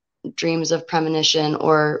repeating dreams of premonition,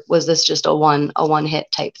 or was this just a one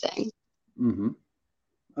hit type thing? Hmm.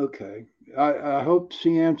 Okay. I hope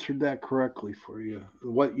she answered that correctly for you.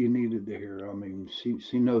 What you needed to hear. I mean,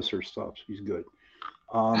 she knows her stuff. She's good.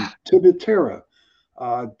 To the Terra,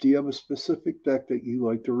 do you have a specific deck that you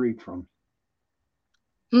like to read from?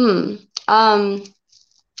 Hmm. Um,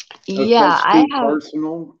 yeah, That's I too have.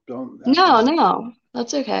 personal. Don't have to. No, no.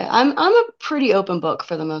 That's okay. I'm a pretty open book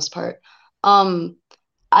for the most part. Um,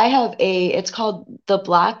 I have it's called the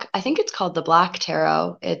Black, I think it's called the Black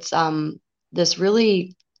Tarot. It's this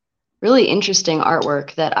really interesting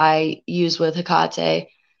artwork that I use with Hecate.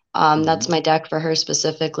 That's Mhm. my deck for her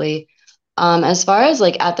specifically. As far as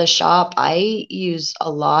like at the shop, I use a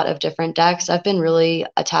lot of different decks. I've been really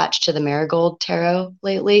attached to the Marigold Tarot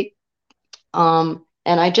lately.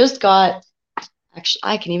 And I just got, actually,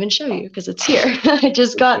 I can even show you because it's here. I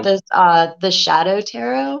just got Okay. this, the Shadow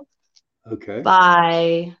Tarot Okay.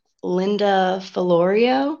 by Linda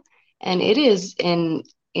Filorio, and it is an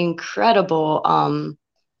incredible,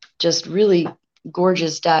 just really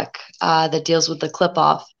gorgeous deck that deals with the clip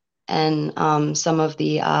off and some of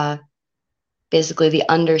the basically the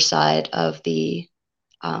underside of the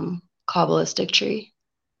Kabbalistic tree.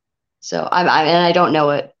 So and I don't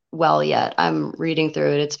know it well yet. I'm reading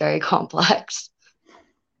through it. It's very complex.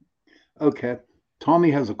 Okay.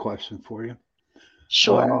 Tommy has a question for you.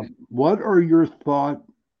 Sure. What are your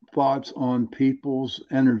thoughts on people's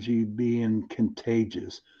energy being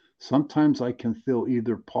contagious? Sometimes I can feel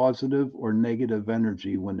either positive or negative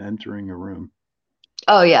energy when entering a room.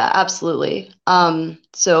 Oh yeah, absolutely.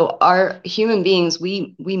 So our human beings,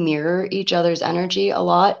 we mirror each other's energy a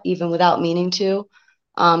lot, even without meaning to.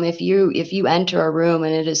 If you enter a room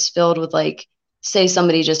and it is filled with like, say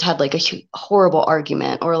somebody just had like a horrible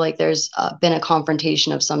argument, or like there's been a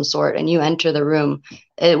confrontation of some sort, and you enter the room,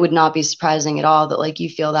 it would not be surprising at all that like you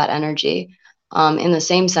feel that energy. In the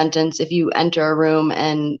same sentence, if you enter a room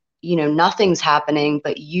and nothing's happening,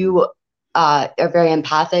 but you are very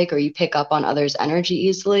empathic or you pick up on others' energy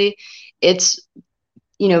easily, it's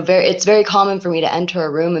it's very common for me to enter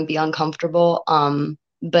a room and be uncomfortable,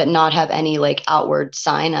 but not have any like outward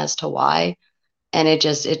sign as to why. And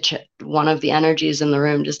one of the energies in the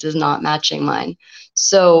room just is not matching mine.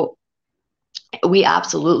 So we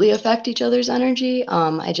absolutely affect each other's energy.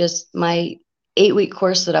 My 8-week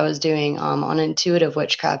course that I was doing on intuitive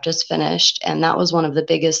witchcraft just finished, and that was one of the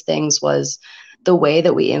biggest things was the way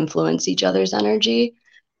that we influence each other's energy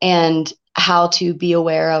and how to be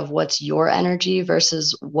aware of what's your energy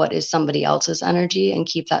versus what is somebody else's energy and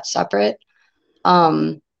keep that separate.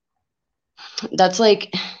 Um, that's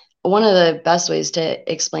like one of the best ways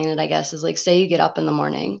to explain it, I guess, is like, say you get up in the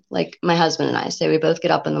morning, like my husband and I say we both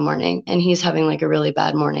get up in the morning and he's having like a really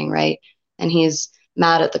bad morning, right? And he's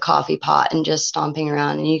mad at the coffee pot and just stomping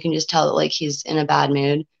around, and you can just tell that like he's in a bad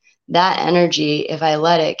mood. That energy, if I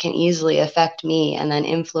let it, can easily affect me and then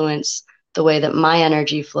influence the way that my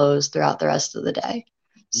energy flows throughout the rest of the day.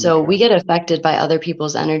 So Okay. we get affected by other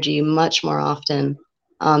people's energy much more often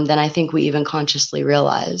than I think we even consciously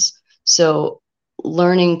realize. So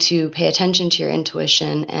learning to pay attention to your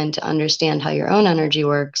intuition and to understand how your own energy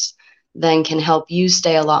works then can help you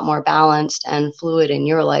stay a lot more balanced and fluid in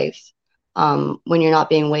your life when you're not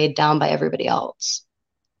being weighed down by everybody else.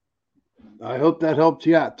 I hope that helps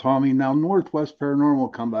you out, Tommy. Now, Northwest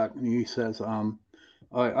Paranormal come back and he says,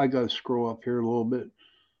 I got to scroll up here a little bit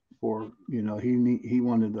for, he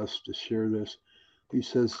wanted us to share this. He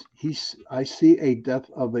says, I see a death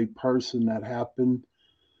of a person that happened,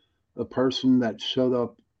 a person that showed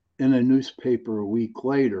up in a newspaper a week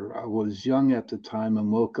later. I was young at the time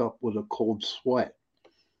and woke up with a cold sweat.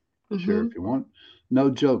 Share Hmm. if you want. No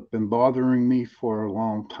joke, been bothering me for a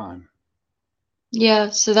long time. Yeah,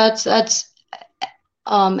 so that's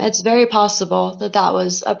it's very possible that that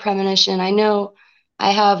was a premonition. I know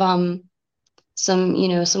I have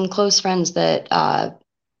some close friends that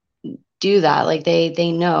do that. Like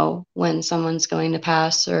they know when someone's going to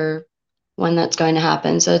pass or when that's going to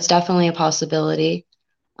happen. So it's definitely a possibility.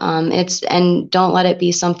 And don't let it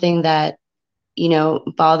be something that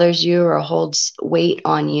bothers you or holds weight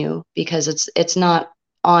on you, because it's not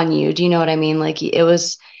on you. Do you know what I mean? Like it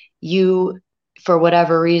was you, for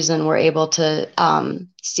whatever reason, were able to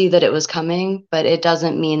see that it was coming, but it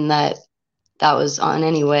doesn't mean that that was on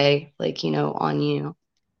any way like on you.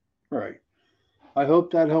 Right. I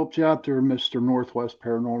hope that helps you out there, Mr. Northwest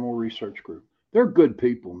Paranormal Research Group. They're good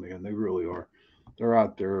people, man. They really are. They're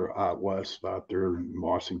out there out west, out there in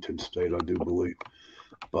Washington State, I do believe.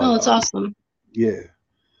 But Oh, it's awesome. yeah,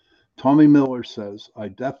 Tommy Miller says, I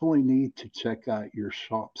definitely need to check out your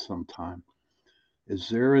shop sometime. Is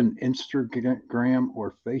there an Instagram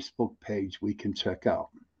or Facebook page we can check out?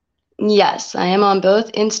 Yes, I am on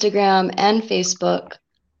both Instagram and Facebook.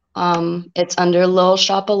 It's under Lil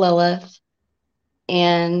Shop of Lilith,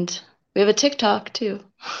 and we have a TikTok too.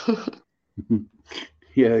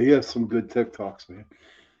 Yeah, you have some good TikToks, man.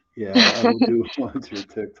 Yeah, I will do one of your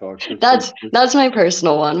TikToks. They're That's my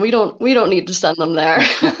personal one. We don't need to send them there.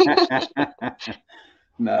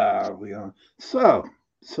 so Nah, we don't. So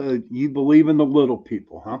you believe in the little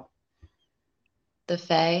people, huh? The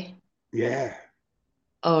Fae? Yeah.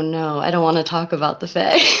 Oh no, I don't want to talk about the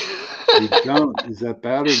Fae. You don't. Is that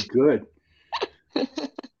bad or good?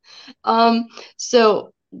 Um,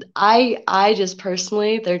 so I just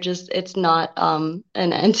personally, it's not an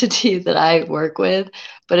entity that I work with,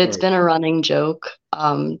 but it's Right. been a running joke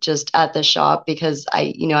just at the shop because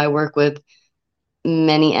I work with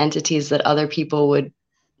many entities that other people would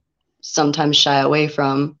sometimes shy away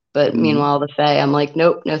from. But Mhm. meanwhile, the Fae, I'm like,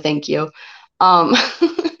 nope, no, thank you. Um,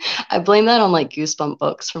 I blame that on like Goosebump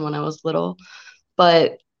books from when I was little.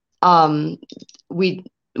 But um, we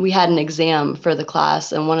we had an exam for the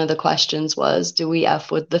class, and one of the questions was, "Do we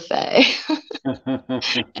F with the Fae?"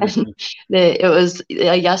 And it was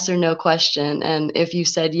a yes or no question, and if you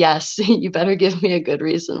said yes, you better give me a good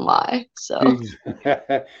reason why. So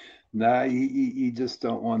Nah, you just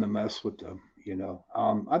don't want to mess with them, you know.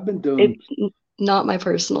 I've been doing it's not my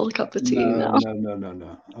personal cup of tea, no, no. no, no, no,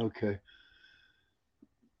 no. Okay.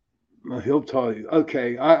 Well, he'll tell you.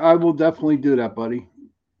 Okay, I will definitely do that, buddy.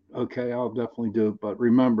 Okay, I'll definitely do it. But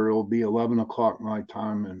remember, it'll be 11 o'clock my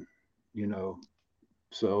time, and you know,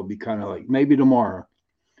 so it'll be kind of like maybe tomorrow.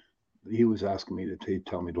 He was asking me to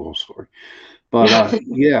tell me the whole story. But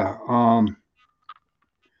yeah,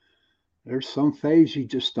 there's some phase you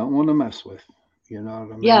just don't want to mess with. You know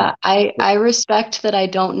what I mean? Yeah, I respect that I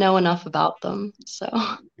don't know enough about them. So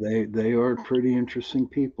They are pretty interesting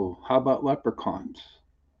people. How about leprechauns?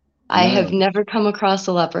 I have Gnomes? never come across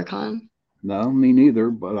a leprechaun. No, me neither.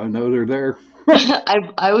 But I know they're there.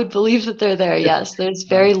 I would believe that they're there. Yes, there's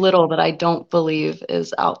very little that I don't believe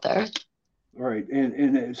is out there. Right, and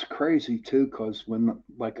it's crazy too, because when,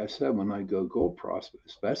 like I said, when I go gold prospect,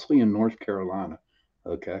 especially in North Carolina,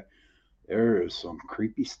 okay, there is some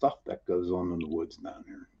creepy stuff that goes on in the woods down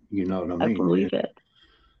there. You know what I I mean? believe it.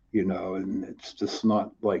 You know, and it's just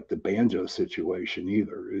not like the banjo situation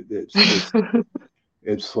either. It's just,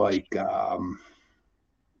 it's like,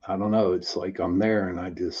 I don't know. It's like I'm there, and I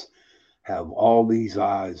just have all these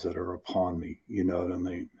eyes that are upon me. You know what I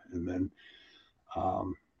mean? And then,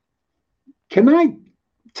 um, can I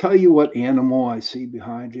tell you what animal I see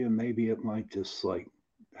behind you? Maybe it might just like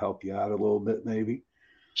help you out a little bit. Maybe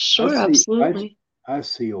I Sure, see I absolutely. I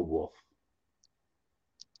see a wolf.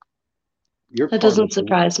 You're That part of doesn't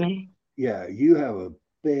the surprise me. yeah. You have a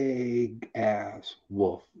big ass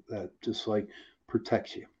wolf that just like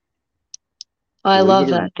protects you. Oh, I Believe it love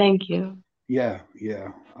or that. Thank you. yeah, yeah.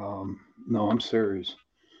 No, I'm serious.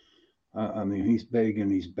 I mean, he's big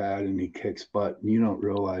and he's bad and he kicks butt, and you don't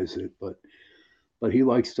realize it, but he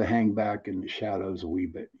likes to hang back in the shadows a wee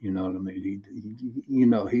bit. You know what I mean?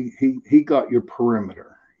 He got your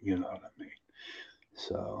perimeter. You know what I mean?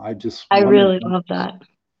 So I just I wanted. really love that.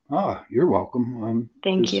 You're welcome. I'm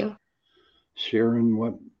Thank just you. sharing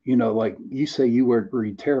what like you say you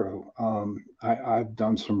read tarot. I've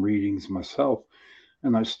done some readings myself,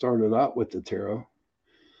 and I started out with the tarot.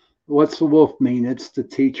 What's the wolf mean? It's the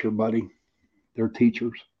teacher, buddy. They're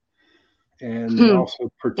teachers, and they Hmm,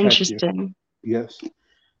 also protect you. interesting. Yes,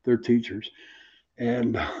 they're teachers,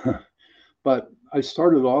 and but I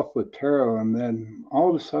started off with tarot, and then all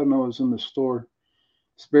of a sudden I was in the store.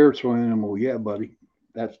 Spiritual animal, yeah, buddy.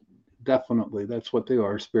 That's that's what they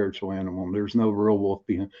are, spiritual animal. There's no real wolf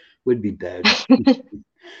being. We'd be dead.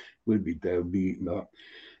 We'd be dead, be eaten up.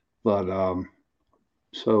 But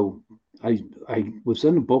so I was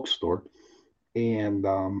in the bookstore, and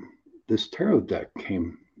this tarot deck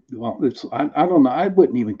came. Well, it's I don't know. I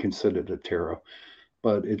wouldn't even consider it a tarot,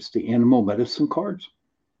 but it's the animal medicine cards.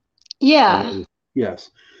 Yeah. And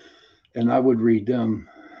yes, and I would read them,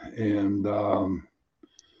 and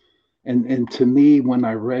and to me, when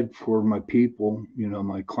I read for my people,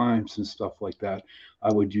 my clients and stuff like that,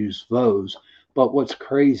 I would use those. But what's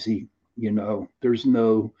crazy, there's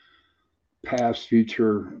no past,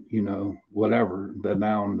 future, whatever, the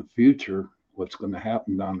now and the future, what's going to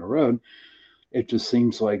happen down the road. It just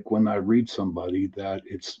seems like when I read somebody that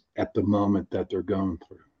it's at the moment that they're going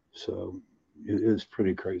through. So it is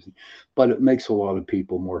pretty crazy, but it makes a lot of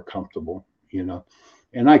people more comfortable.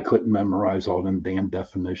 And I couldn't memorize all them damn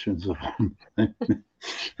definitions of them.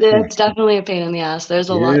 It's definitely a pain in the ass. There's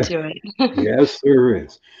a lot Yeah, to it. yes, there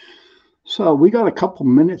is. So we got a couple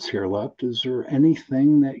minutes here left. Is there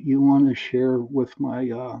anything that you want to share with my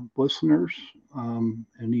listeners?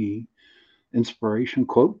 Any inspiration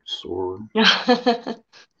quotes or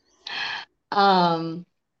Um,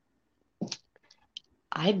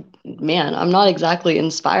 I'm not exactly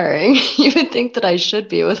inspiring. You would think that I should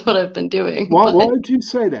be with what I've been doing, why but did you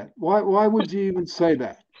say that? Why would you even say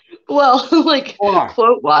that? well, like Why?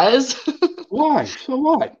 quote wise. Why? So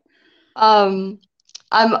what? Um,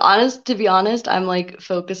 I'm honest, to be honest, I'm like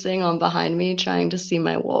focusing on behind me trying to see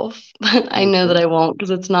my wolf, but I know that Okay. I won't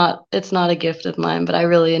because it's not a gift of mine, but I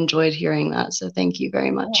really enjoyed hearing that. So thank you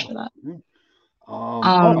very much for Oh, that. yeah. Oh,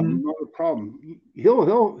 Um, not a problem.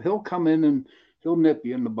 He'll come in and he'll nip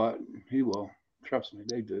you in the butt. He will. Trust me,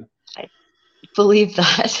 they do. I believe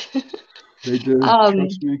that. They do. Um,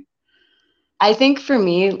 Trust me. I think for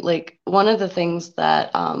me, like one of the things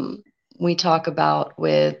that we talk about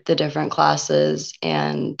with the different classes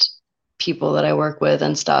and people that I work with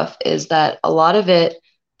and stuff is that a lot of it,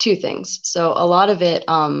 two things. So a lot of it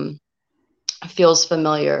feels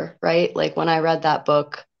familiar, right? Like when I read that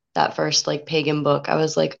book, that first like pagan book, I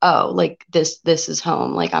was like, oh, like this is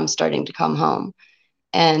home. Like I'm starting to come home.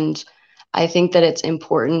 And I think that it's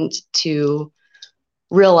important to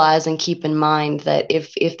realize and keep in mind that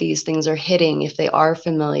if these things are hitting, if they are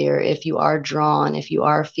familiar, if you are drawn, if you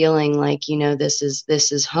are feeling like this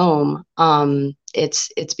is home,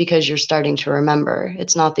 it's because you're starting to remember.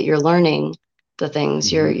 It's not that you're learning the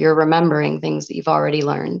things, you're Hmm. you're remembering things that you've already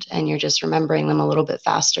learned, and you're just remembering them a little bit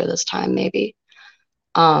faster this time maybe.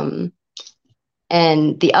 um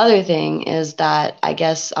and the other thing is that I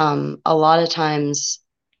guess a lot of times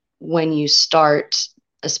when you start,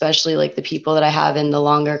 especially like the people that I have in the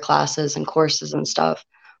longer classes and courses and stuff,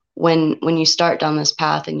 when you start down this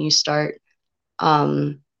path and you start,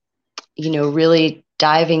 um, really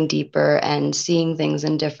diving deeper and seeing things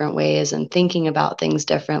in different ways and thinking about things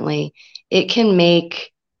differently, it can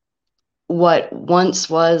make what once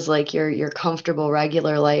was like your comfortable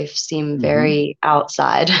regular life seem Hmm. very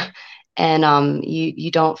outside, and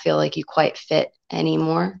you don't feel like you quite fit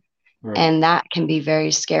anymore. Right. And that can be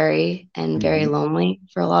very scary and very Hmm. lonely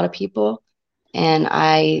for a lot of people. And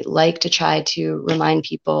I like to try to remind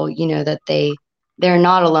people, that they're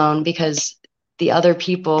not alone, because the other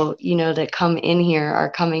people, that come in here are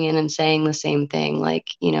coming in and saying the same thing. Like,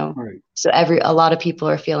 Right. so a lot of people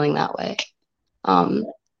are feeling that way. Um,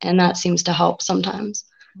 and that seems to help sometimes.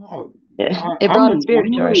 Oh, It brought a spirit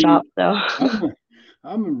I'm to our shop, so. I'm,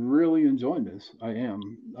 I'm really enjoying this. I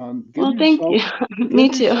am. Well, thank you. Me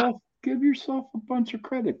too. Give yourself a bunch of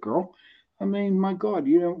credit, girl. I mean, my God,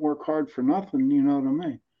 you didn't work hard for nothing. You know what I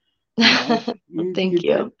mean? You know, you Thank did.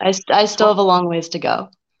 you. I still have a long ways to go.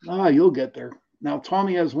 You'll get there. Now,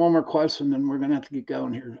 Tommy has one more question, and we're going to have to get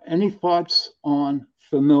going here. Any thoughts on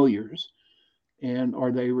familiars, and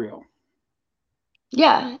are they real?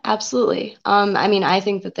 Yeah, absolutely. I mean, I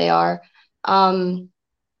think that they are. Um,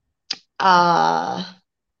 uh,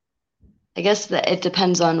 I guess that it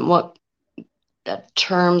depends on what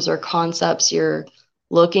terms or concepts you're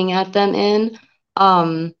looking at them in.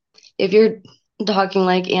 Um, if you're talking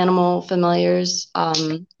like animal familiars,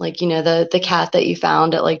 like the cat that you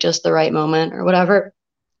found at like just the right moment or whatever,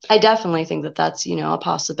 I definitely think that that's a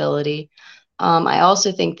possibility. I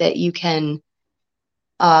also think that you can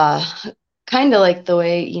uh, kind of like the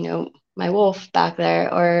way my wolf back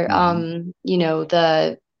there, or Hmm.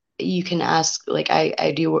 the you can ask, like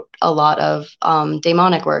I do a lot of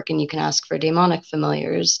demonic work, and you can ask for demonic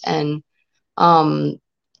familiars, and um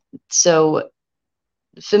so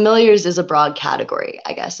familiars is a broad category,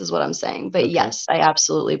 I guess, is what I'm saying, but Okay. yes, I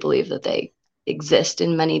absolutely believe that they exist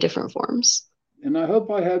in many different forms. And I hope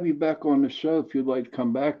I have you back on the show if you'd like to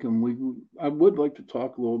come back. And I would like to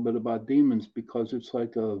talk a little bit about demons because it's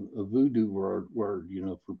like a voodoo word,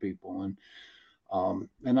 for people.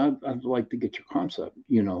 And I'd like to get your concept,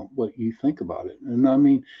 what you think about it. And I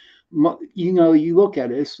mean, you look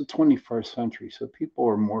at it, it's the 21st century, so people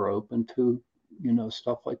are more open to,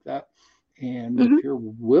 stuff like that. And Hmm. if you're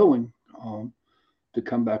willing to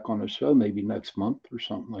come back on a show, maybe next month or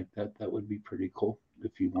something like that, that would be pretty cool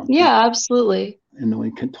if you want to. Yeah, absolutely. And then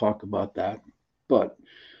we can talk about that. But,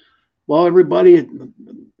 well, everybody,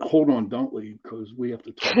 hold on, don't leave because we have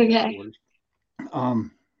to talk Okay. afterwards.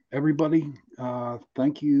 Um, everybody,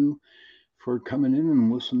 thank you for coming in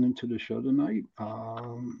and listening to the show tonight.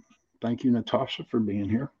 Thank you, Natasha, for being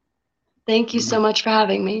here. Thank you so much for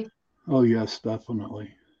having me. Oh, yes,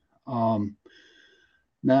 definitely. Um,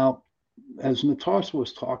 now, as Natasha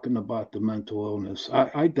was talking about the mental illness,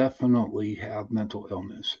 I definitely have mental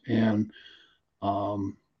illness,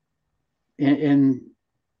 um, and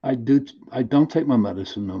I don't take my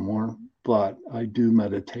medicine no more, but I do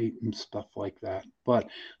meditate and stuff like that. But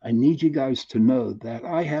I need you guys to know that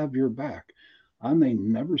I have your back. I may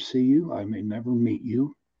never see you, I may never meet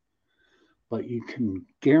you, but you can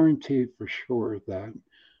guarantee for sure that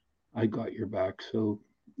I got your back. So,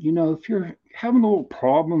 if you're having a little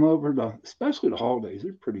problem over especially the holidays,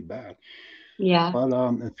 they're pretty bad. Yeah. But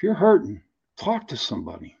if you're hurting, talk to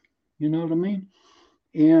somebody. You know what I mean?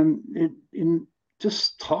 and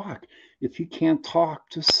just talk. If you can't talk,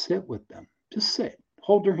 just sit with them. Just sit,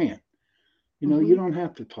 hold their hand. You don't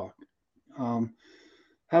have to talk. Um,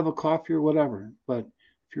 have a coffee or whatever. But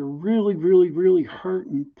if you're really, really, really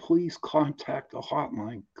hurting, please contact the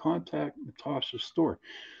hotline. Contact Natasha's store.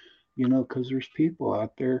 Because there's people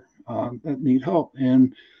out there that need help,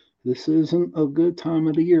 and this isn't a good time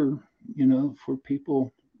of the year, for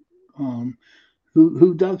people um,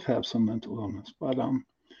 who does have some mental illness. But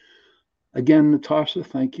again, Natasha,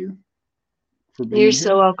 thank you for You're being so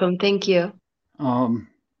here. welcome. Thank you. Um,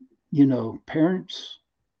 Parents,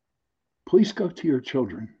 please go to your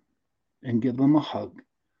children and give them a hug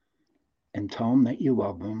and tell them that you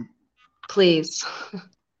love them. Please.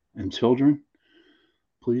 And children,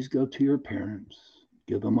 please go to your parents,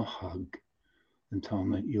 give them a hug, and tell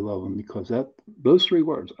them that you love them, because those three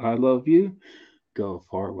words, I love you, go a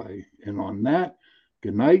far way. And on that,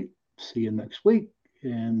 good night. See you next week,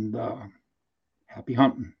 and happy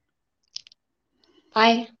hunting.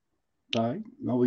 Bye. Bye. No,